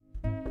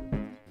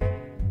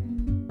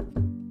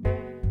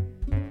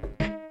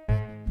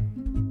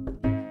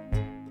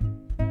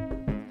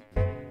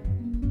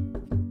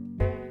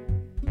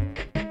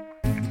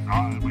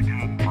time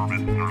again for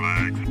Mr.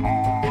 Legs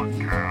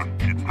podcast.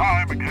 It's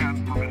time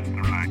again for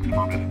Mr. Legs,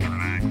 for Mr.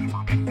 Legs, for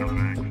Mr.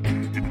 Legs.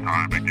 It's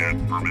time again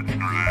for Mr.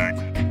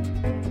 Legs.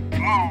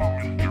 Hello,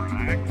 Mr.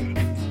 Legs.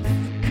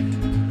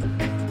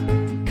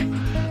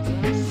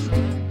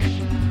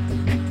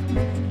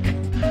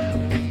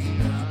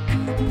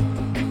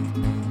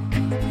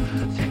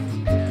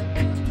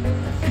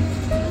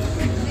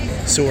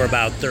 So we're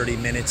about 30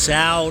 minutes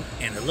out,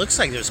 and it looks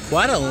like there's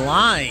quite a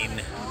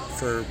line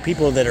for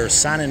people that are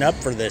signing up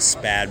for this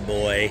bad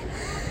boy.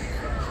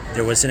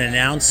 There was an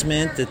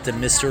announcement that the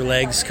Mr.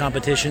 Legs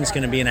competition is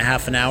going to be in a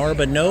half an hour,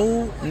 but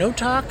no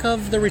talk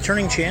of the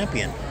returning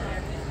champion.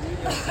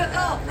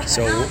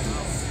 So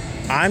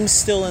I'm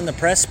still in the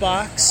press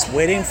box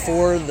waiting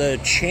for the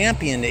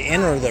champion to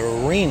enter the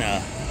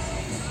arena,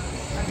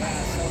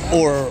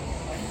 or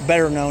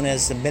better known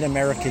as the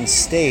Mid-American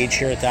stage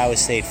here at the Iowa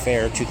State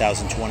Fair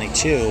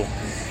 2022.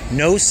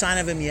 No sign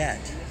of him yet,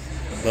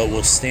 but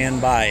we'll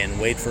stand by and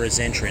wait for his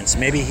entrance.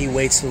 Maybe he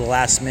waits till the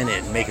last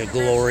minute and make a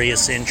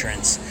glorious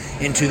entrance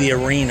into the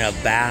arena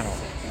battle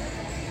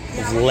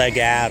of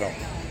Leg-Addle.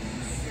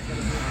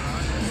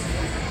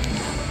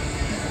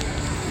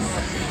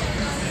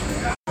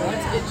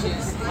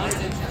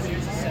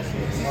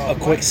 A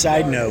quick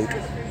side note,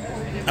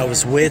 I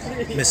was with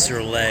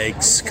Mr.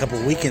 Legs a couple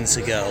weekends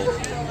ago,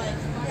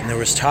 and there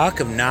was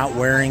talk of not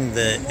wearing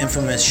the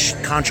infamous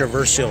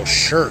controversial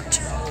shirt.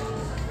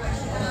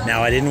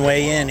 Now, I didn't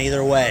weigh in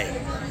either way.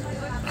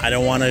 I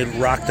don't want to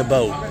rock the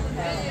boat.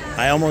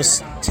 I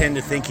almost tend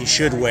to think he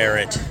should wear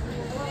it.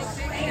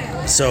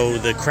 So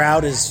the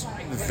crowd is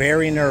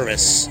very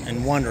nervous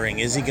and wondering,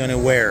 is he going to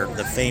wear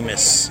the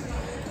famous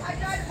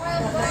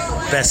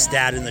Best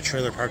Dad in the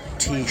Trailer Park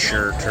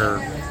t-shirt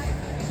or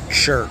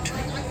shirt?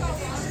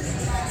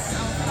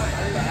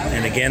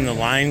 And again, the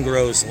line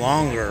grows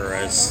longer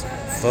as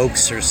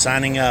folks are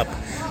signing up.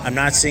 I'm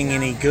not seeing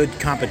any good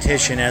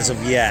competition as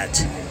of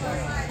yet.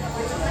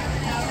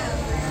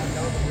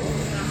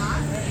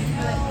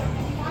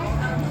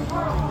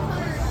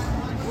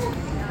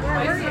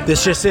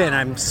 This just in,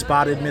 I'm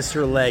spotted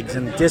Mr. Legs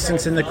in the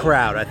distance in the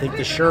crowd. I think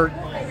the shirt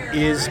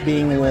is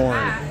being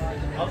worn.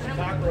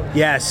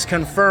 Yes,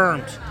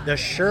 confirmed. The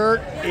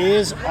shirt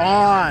is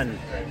on.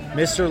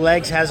 Mr.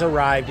 Legs has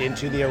arrived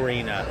into the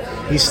arena.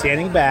 He's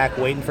standing back,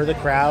 waiting for the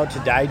crowd to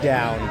die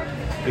down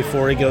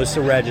before he goes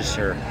to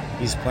register.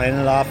 He's playing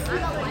it off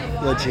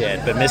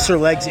legit. But Mr.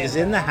 Legs is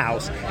in the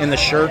house, and the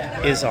shirt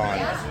is on.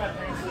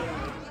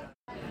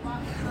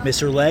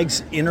 Mr.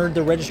 Legs entered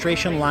the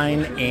registration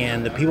line,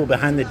 and the people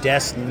behind the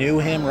desk knew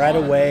him right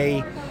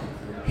away.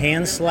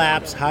 Hand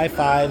slaps, high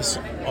fives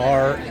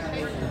are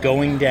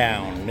going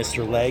down.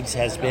 Mr. Legs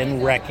has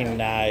been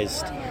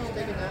recognized.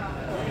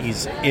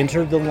 He's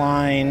entered the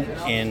line,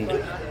 and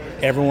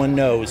everyone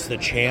knows the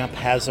champ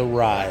has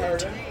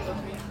arrived.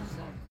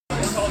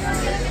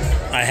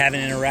 I haven't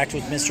interacted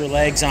with Mr.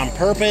 Legs on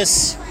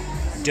purpose.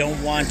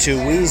 Don't want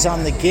to wheeze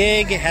on the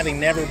gig, having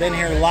never been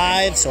here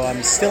live, so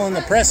I'm still in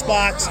the press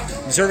box,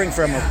 observing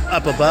from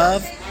up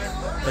above.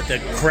 But the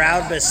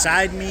crowd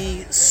beside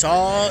me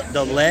saw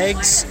the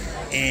Legs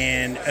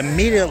and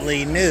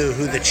immediately knew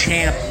who the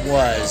champ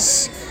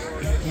was.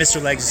 Mr.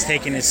 Legs is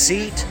taking his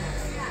seat.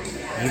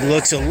 He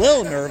looks a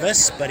little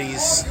nervous, but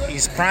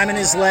he's priming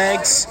his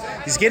legs.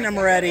 He's getting them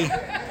ready.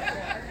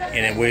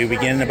 And we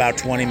begin in about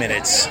 20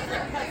 minutes.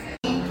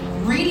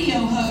 Radio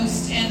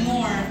host and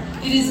more.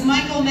 It is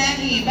Michael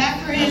Mackey,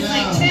 back for his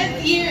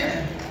 10th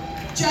year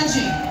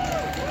judging.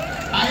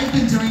 I have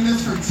been doing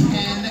this for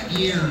 10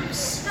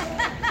 years.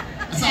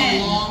 That's a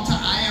long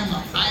time.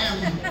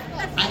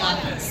 I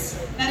got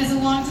this. That is a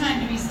long time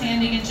to be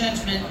standing in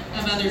judgment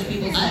of other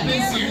people's legs. I've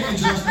been standing in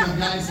judgment of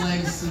guys'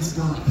 legs since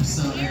birth,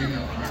 so there you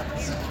go.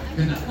 So,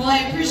 good enough. Well,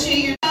 I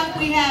appreciate your help.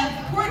 We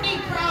have Courtney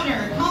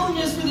Crowder,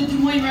 columnist for the Des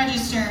Moines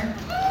Register.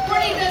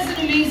 Courtney does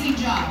an amazing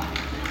job.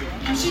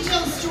 She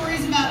tells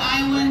stories about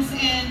Iowans,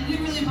 and we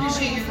really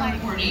appreciate your fun,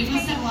 Courtney. You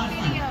must have a lot of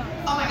fun.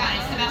 Oh my God,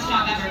 it's the best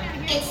job ever.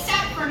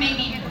 Except for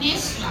maybe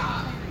this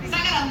job, because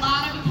I got a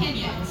lot of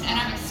opinions, and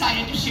I'm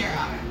excited to share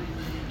them.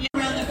 You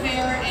around the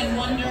fair and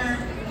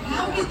wonder,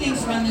 how do things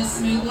run this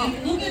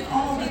smoothly? Look at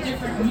all the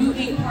different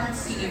moving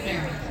parts to the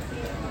fair.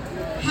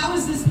 How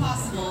is this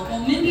possible?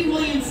 Well, Mindy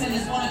Williamson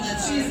is one of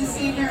them. She is the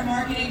senior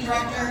marketing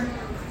director.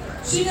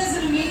 She does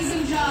an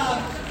amazing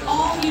job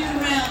all year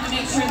round to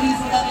make sure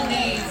these 11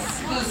 days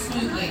go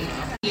smoothly.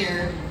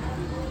 Here,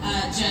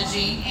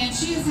 judging, and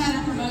she has had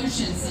a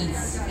promotion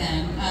since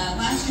then.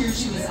 Last year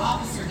she was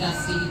Officer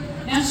Dusty.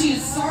 Now she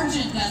is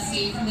Sergeant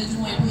Dusty from the Des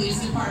Moines Police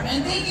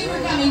Department. Thank you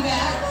for coming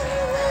back.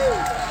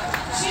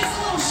 She's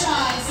a little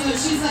shy, so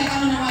she's like, I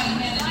don't know why you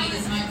handed me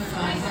this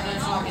microphone, so I'm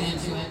not talking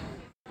into it.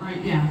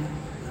 Right, yeah.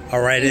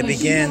 All right, it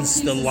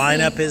begins. The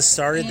lineup has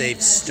started.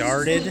 They've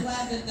started.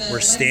 We're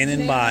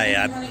standing by.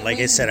 Like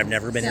I said, I've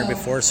never been here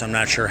before, so I'm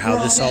not sure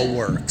how this all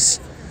works.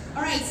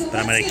 But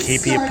I'm going to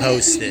keep you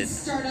posted.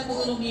 So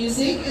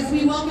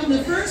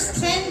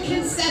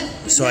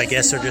I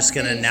guess they're just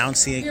going to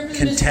announce the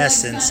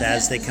contestants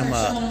as they come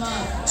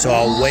up. So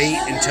I'll wait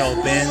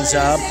until Ben's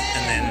up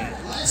and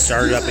then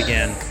start it up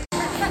again.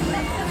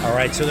 All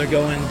right, so they're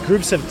going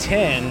groups of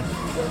 10,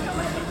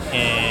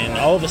 and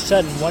all of a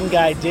sudden one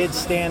guy did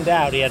stand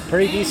out. He had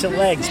pretty decent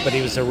legs, but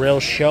he was a real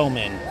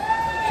showman.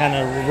 Kind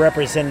of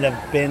representative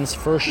of Ben's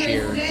first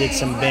year, did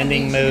some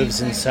bending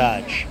moves and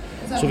such.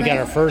 So we got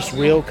our first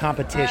real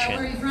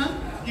competition.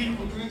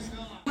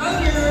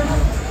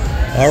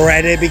 All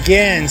right, it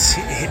begins.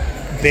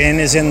 Ben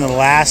is in the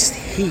last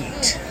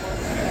heat.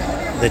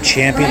 The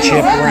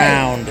championship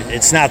round.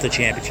 It's not the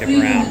championship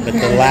round, but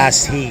the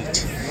last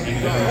heat.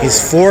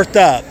 He's fourth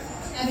up.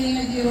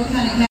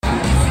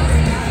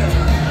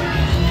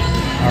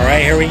 All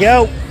right, here we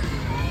go.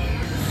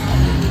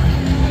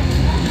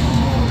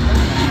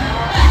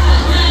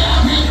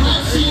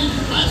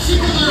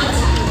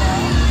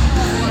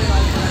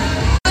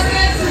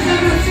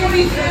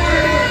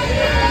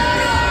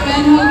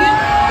 Ben Hogan.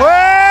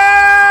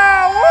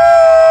 Wow! Woo!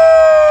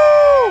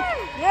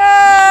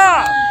 Yeah!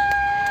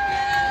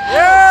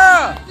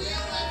 Yeah!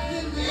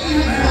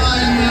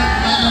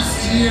 Last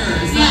year.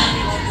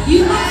 You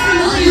look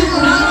familiar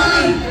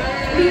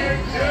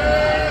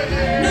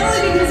not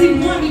only because he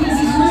won, because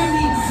he's wearing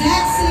the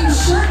exact same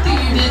shirt that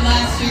you did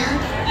last year.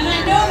 And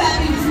I know that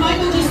because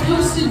Michael just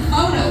posted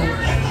photos.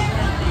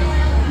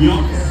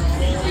 Yup.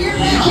 So you're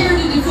back here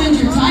to defend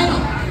your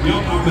title.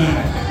 Yup, I'm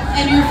back.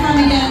 And you're from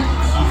again?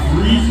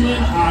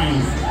 Friesland,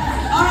 Iowa.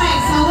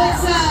 Alright, so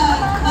let's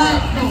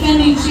let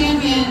defending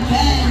champion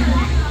Ben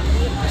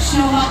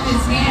show up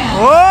his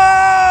hand. Whoa!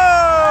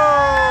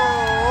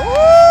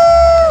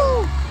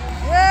 Woo!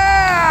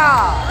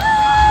 Yeah!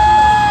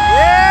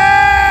 Yeah!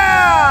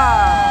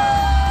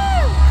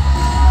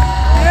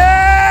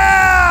 Yeah!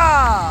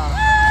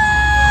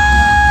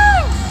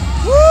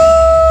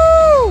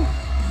 Woo!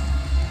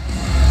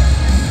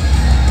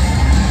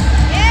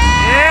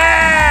 Yeah!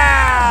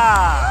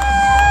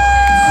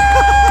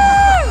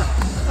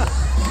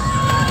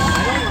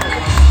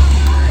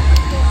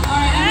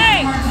 Alright, I'm having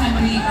a hard time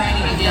reading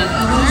writing again.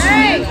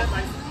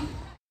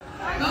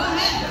 Go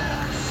ahead.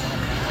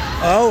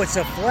 Oh, it's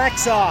a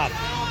flex off.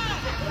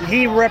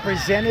 He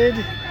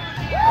represented.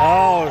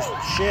 Oh,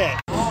 shit.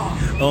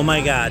 Oh my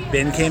God.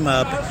 Ben came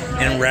up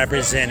and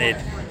represented.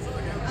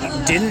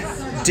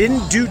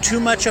 Didn't do too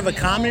much of a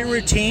comedy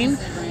routine,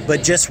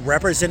 but just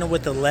represented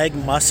with the leg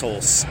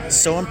muscles.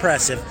 So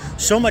impressive.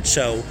 So much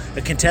so,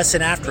 a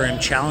contestant after him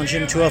challenged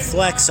him to a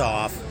flex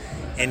off,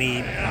 and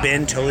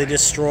Ben totally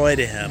destroyed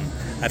him.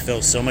 I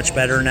feel so much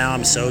better now.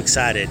 I'm so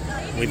excited.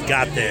 We've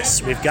got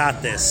this. We've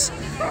got this.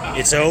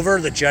 It's over.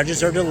 The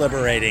judges are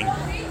deliberating.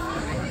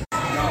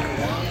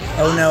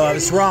 Oh no, I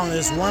was wrong.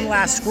 There's one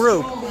last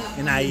group,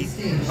 and I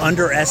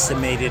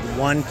underestimated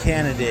one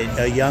candidate,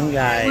 a young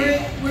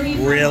guy,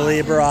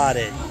 really brought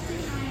it.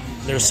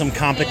 There's some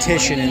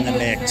competition in the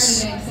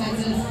mix.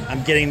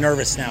 I'm getting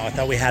nervous now. I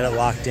thought we had it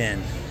locked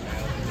in.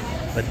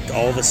 But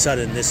all of a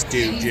sudden, this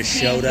dude just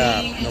showed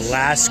up. The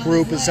last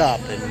group is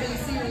up, and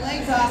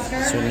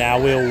so now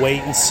we'll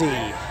wait and see.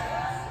 Okay,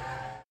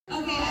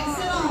 I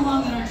said all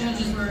along that our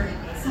judges were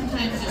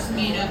sometimes just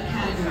made up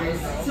categories.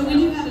 So we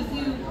do have a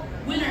few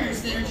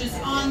winners that are just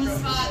on the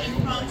spot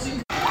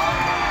impromptu.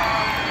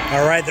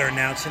 All right, they're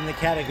announcing the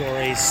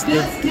categories.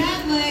 Best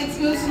cat legs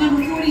goes to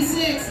number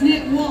 46,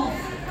 Nick Wolf.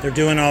 They're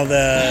doing all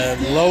the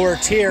lower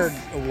tiered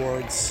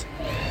awards.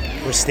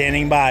 We're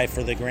standing by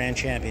for the grand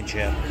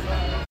championship.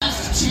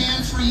 Last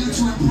chance for you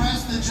to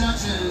impress the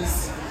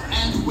judges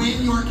and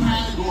win your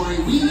category.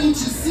 We need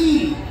to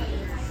see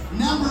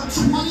number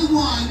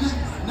 21,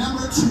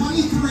 number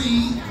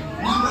 23,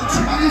 number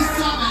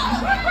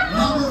 27,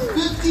 number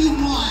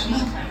 51,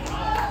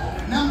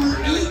 number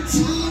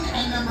 18,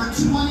 and number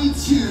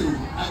 22.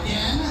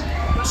 Again,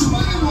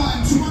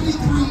 21,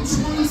 23,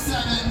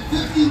 27,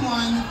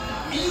 51,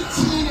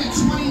 18, and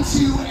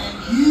 22, and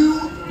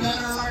you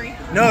better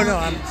No,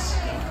 work it.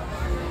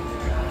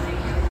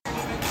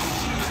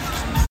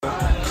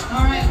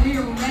 All right, we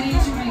are ready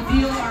to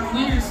reveal our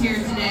winners here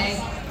today.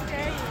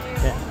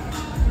 Yeah.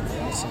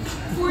 Awesome.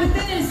 For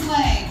thinnest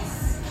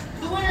legs,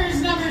 the winner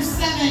is number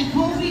 7,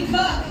 Colby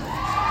Cook.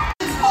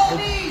 It's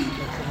Colby.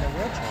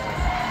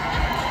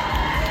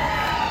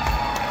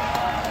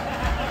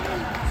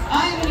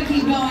 I'm going to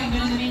keep going,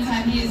 but in the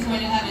meantime, he is going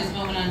to have his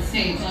moment on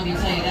stage, let me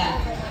tell you that.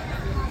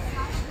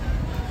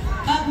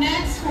 Up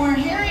next, for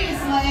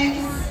hairiest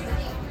legs,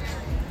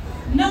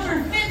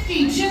 number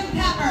 50, Jim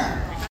Pepper.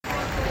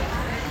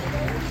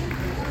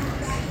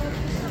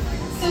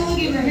 Still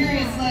looking for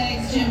hairiest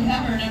legs, Jim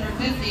Pepper, number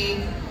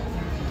 50.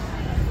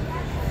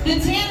 The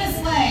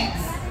tannest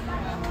legs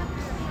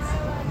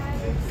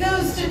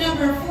goes to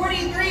number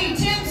 43,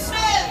 Tim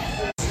Smith.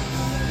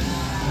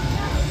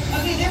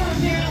 Okay, they were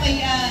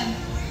apparently,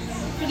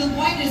 for the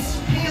whitest,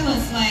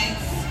 palest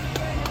legs,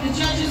 the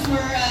judges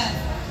were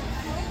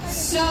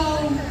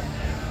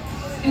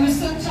it was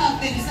so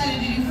tough they decided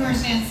to do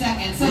first and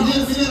second. So we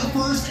did a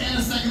first and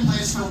a second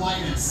place for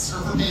whitest, or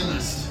for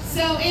palest.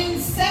 So in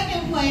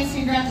second place,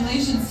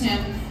 congratulations,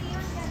 Tim.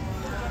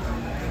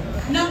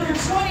 Number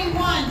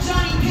 21,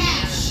 Johnny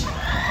Cash.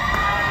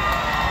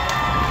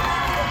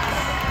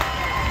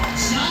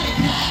 Johnny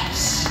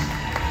Cash.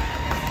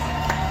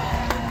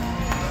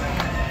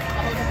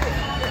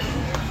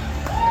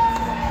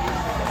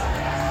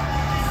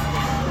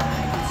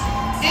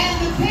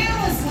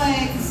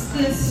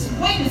 the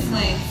whitest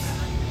legs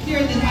here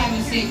at the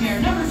Iowa State Fair.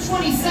 Number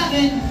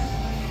 27,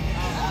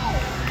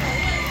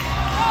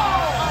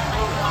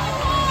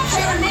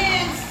 Trevor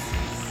Nance.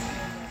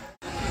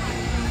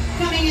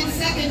 Coming in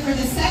second for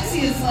the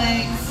sexiest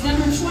legs,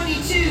 number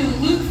 22,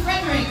 Luke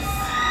Fredericks.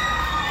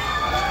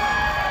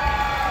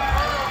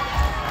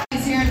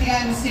 Here at the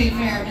Iowa State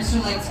Fair,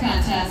 Mr. Legs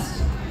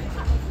contest.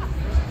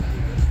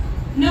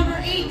 Number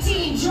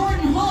 18,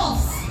 Jordan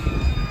Hulse.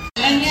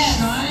 And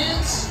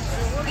yes,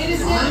 it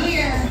is now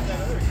here,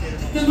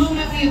 the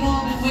moment we have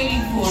all been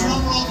waiting for.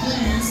 Drum roll,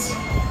 please.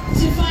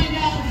 To find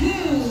out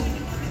who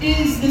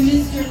is the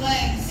Mr.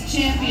 Legs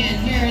champion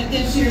here at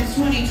this year's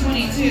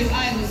 2022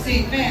 Iowa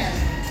State Fair.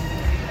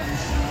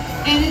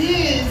 And it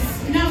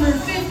is number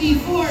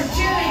 54, Jared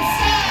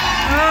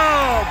Scott.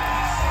 Oh,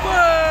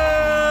 boo!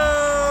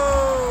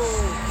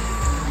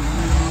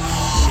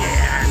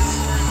 Shit.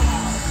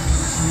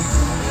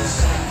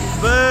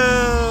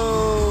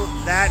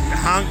 Boo! That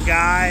hunk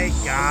guy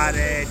got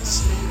it.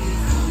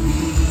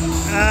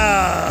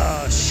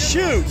 Oh,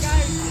 shoot!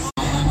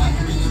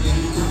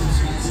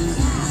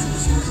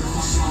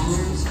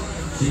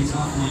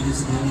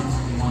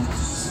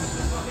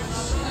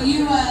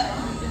 You What?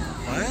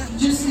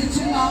 just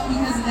took off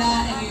because of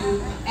that, and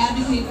you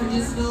advocate for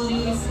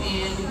disabilities,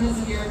 and because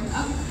of your,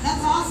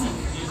 that's awesome.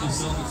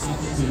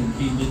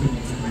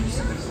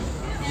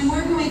 And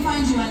where can we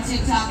find you on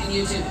TikTok and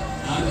YouTube?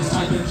 Just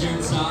type in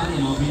Jared Scott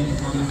and I'll be in the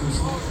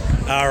first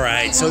one. All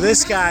right, so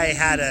this guy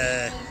had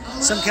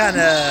some kind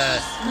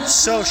of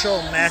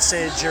social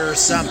message or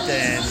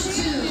something.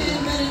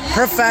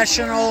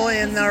 Professional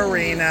in the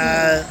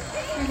arena,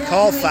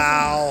 call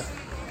foul,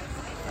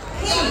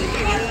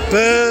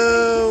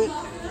 boo,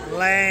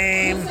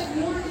 lame,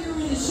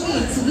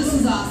 So this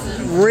is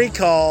awesome.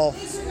 recall.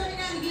 Thanks for coming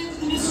out again to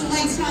the Mr.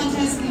 Legs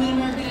contest at the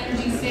Mid-American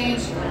Energy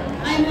Stage.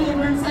 I'm Heather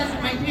Bernstein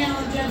with my panel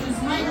of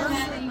judges, Michael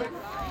Hadley.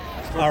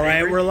 All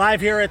right, we're live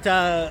here at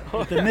the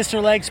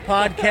Mr. Legs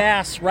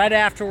podcast. Right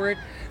afterward,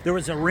 there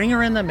was a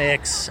ringer in the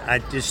mix. I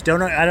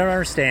don't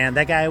understand.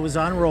 That guy was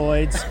on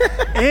roids,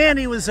 and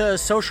he was a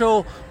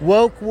social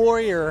woke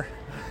warrior.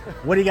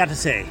 What do you got to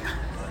say?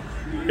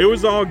 It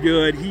was all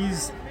good.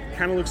 He's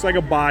kind of looks like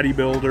a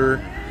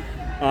bodybuilder.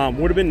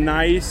 Would have been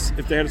nice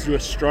if they had to do a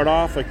strut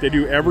off like they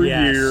do every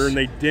Yes. year, and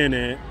they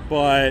didn't,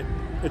 but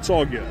it's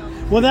all good.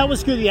 Well, that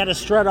was good. You had to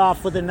strut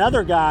off with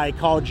another guy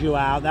called you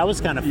out. That was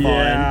kind of fun.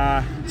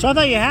 Yeah. So I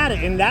thought you had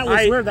it, and that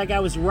was I weird. That guy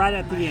was right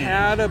at the end.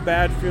 Had a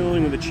bad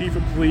feeling when the chief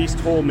of police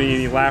told me,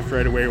 and he laughed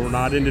right away, we're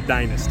not into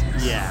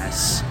dynasties.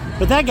 Yes.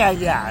 But that guy,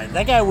 yeah,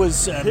 that guy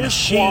was a His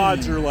machine.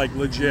 quads are like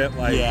legit,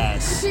 like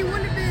Yes. He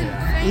wouldn't have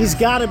been. He's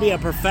got to be a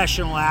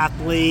professional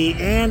athlete,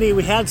 and he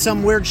had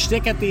some weird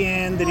shtick at the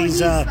end that he's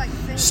a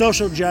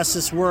social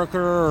justice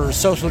worker or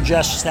social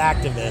justice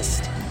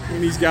activist.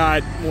 and he's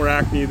got more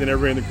acne than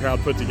everybody in the crowd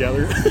put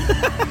together.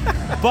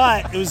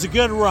 But it was a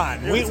good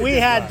run. It was a We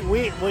good had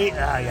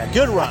run.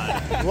 good run.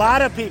 A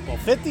lot of people,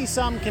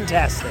 50-some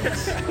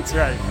contestants, That's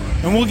right.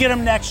 and we'll get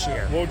them next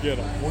year. We'll get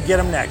him. We'll get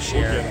them next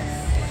year. We'll get him.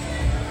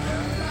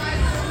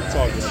 It's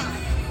all good.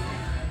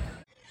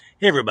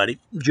 Hey everybody,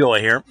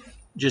 Joey here.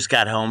 Just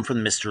got home from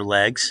Mr.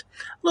 Legs.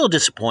 A little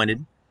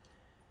disappointed.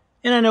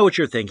 And I know what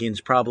you're thinking. It's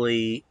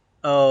probably,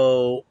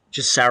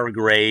 just sour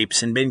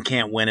grapes and Ben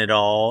can't win it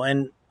all.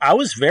 And I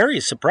was very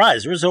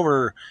surprised. There was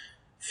over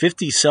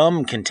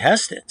 50-some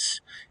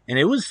contestants. And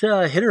it was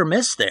hit or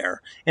miss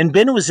there. And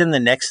Ben was in the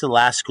next to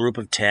last group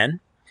of 10.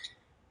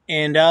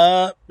 And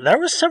there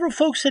was several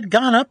folks that had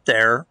gone up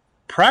there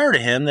prior to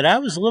him that I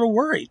was a little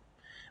worried.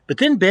 But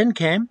then Ben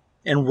came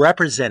and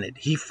represented.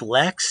 He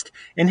flexed,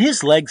 and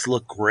his legs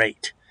look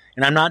great.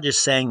 And I'm not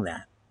just saying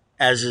that.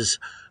 As his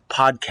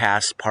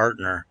podcast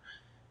partner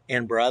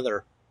and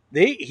brother,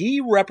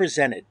 he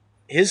represented.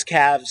 His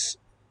calves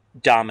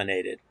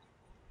dominated.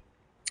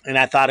 And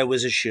I thought it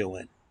was a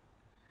shoo-in.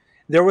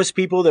 There was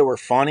people that were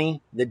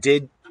funny, that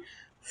did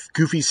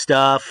goofy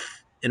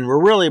stuff, and were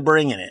really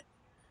bringing it.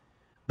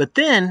 But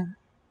then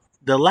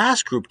the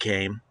last group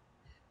came,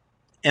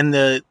 and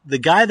the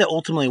guy that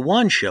ultimately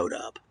won showed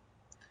up.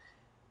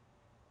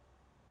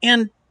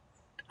 And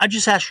I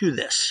just ask you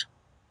this.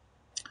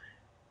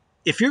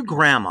 If your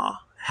grandma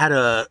had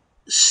a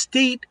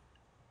state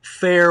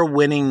fair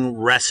winning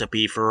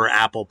recipe for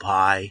apple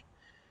pie,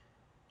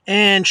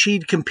 and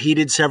she'd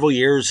competed several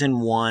years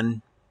and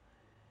won,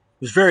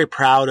 was very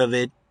proud of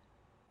it,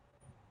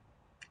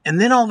 and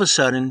then all of a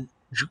sudden,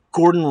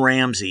 Gordon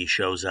Ramsay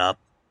shows up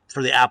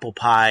for the apple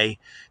pie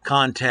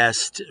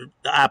contest,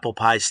 the apple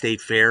pie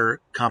state fair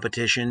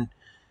competition,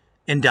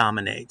 and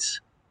dominates.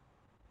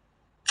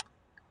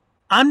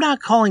 I'm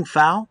not calling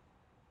foul,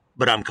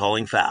 but I'm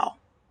calling foul.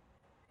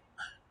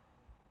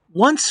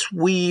 Once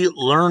we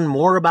learn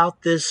more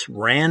about this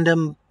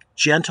random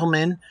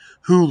gentleman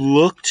who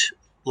looked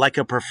like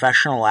a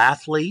professional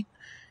athlete,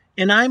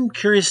 and I'm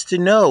curious to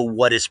know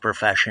what his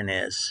profession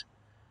is,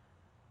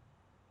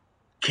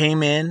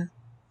 came in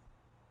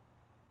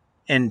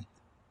and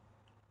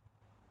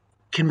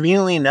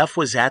conveniently enough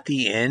was at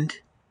the end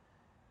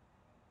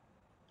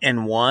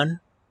and won.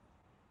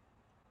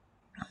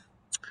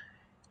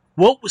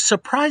 What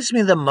surprised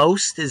me the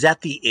most is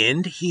at the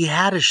end, he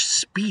had a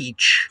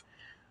speech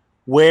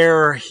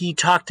where he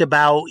talked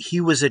about he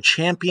was a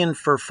champion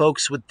for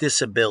folks with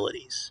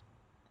disabilities.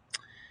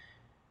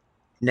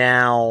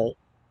 Now,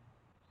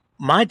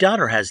 my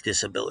daughter has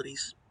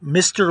disabilities.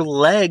 Mr.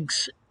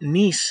 Leg's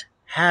niece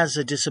has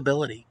a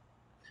disability.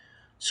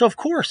 So, of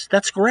course,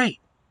 that's great.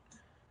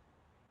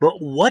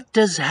 But what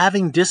does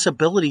having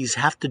disabilities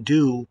have to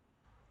do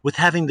with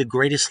having the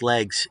greatest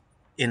legs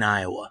in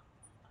Iowa?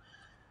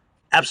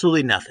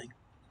 Absolutely nothing.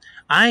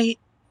 I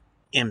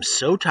am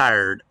so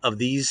tired of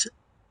these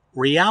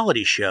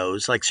reality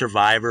shows like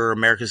Survivor,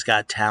 America's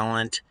Got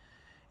Talent,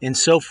 and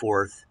so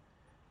forth.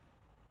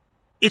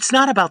 It's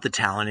not about the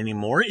talent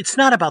anymore. It's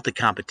not about the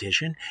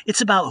competition.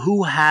 It's about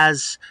who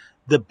has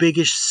the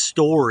biggest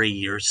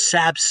story or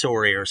sad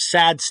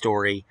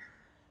story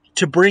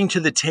to bring to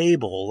the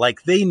table.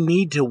 Like, they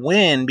need to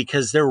win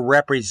because they're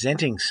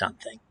representing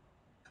something.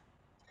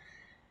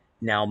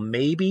 Now,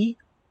 maybe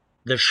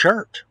the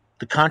shirt,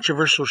 the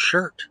controversial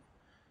shirt,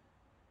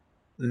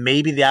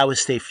 maybe the Iowa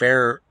State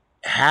Fair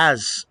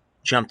has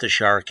jumped the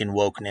shark in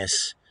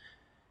wokeness,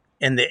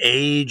 and the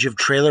age of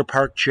trailer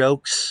park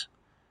jokes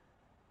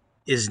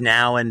is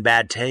now in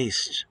bad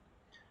taste.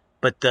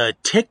 But the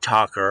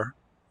TikToker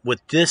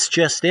with this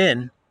just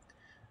in,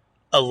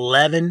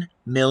 11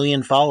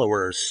 million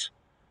followers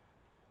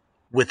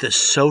with a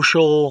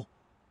social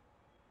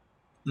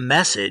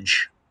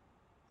message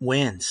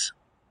wins.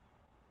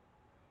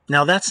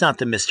 Now, that's not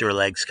the Mr.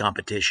 Legs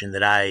competition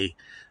that I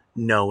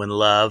know and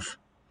love.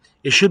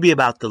 It should be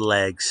about the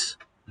legs,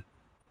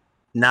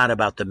 not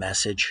about the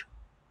message.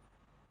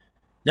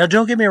 Now,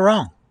 don't get me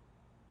wrong.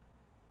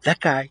 That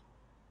guy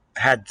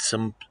had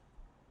some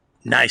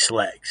nice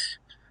legs.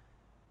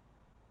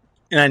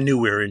 And I knew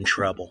we were in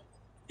trouble.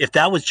 If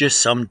that was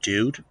just some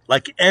dude,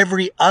 like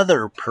every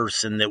other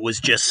person that was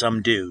just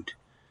some dude,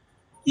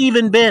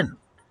 even Ben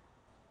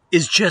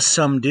is just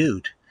some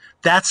dude.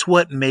 That's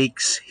what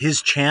makes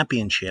his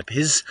championship,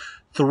 his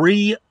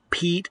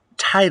 3-peat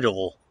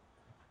title,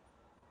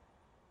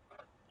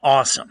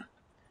 awesome.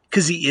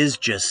 Because he is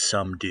just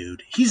some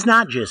dude. He's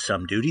not just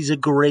some dude. He's a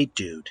great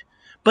dude.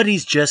 But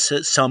he's just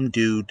some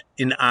dude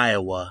in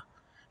Iowa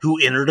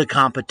who entered a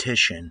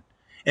competition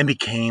and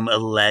became a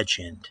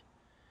legend.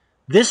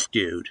 This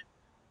dude,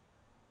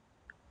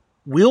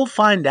 we'll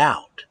find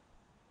out,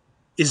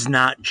 is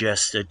not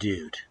just a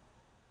dude.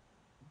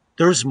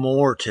 There's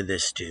more to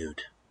this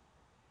dude.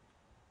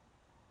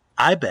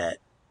 I bet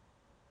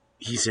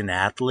he's an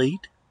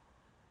athlete.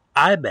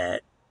 I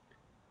bet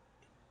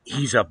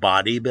he's a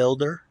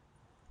bodybuilder.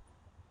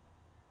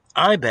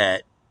 I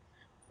bet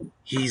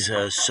he's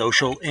a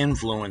social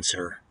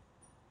influencer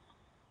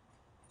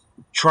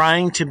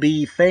trying to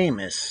be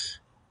famous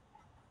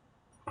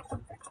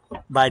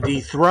by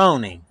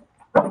dethroning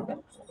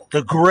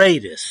the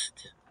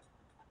greatest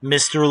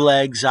Mr.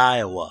 Legs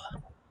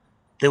Iowa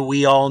that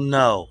we all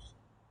know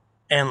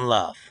and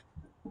love.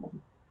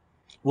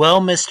 Well,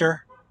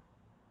 mister,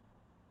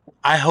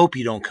 I hope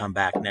you don't come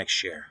back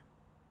next year,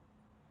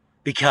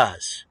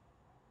 because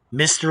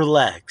Mr.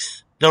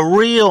 Legs, the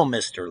real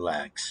Mr.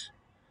 Legs,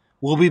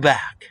 will be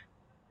back.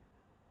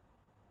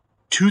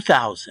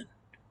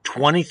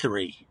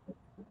 2023.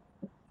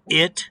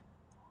 It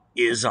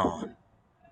is on.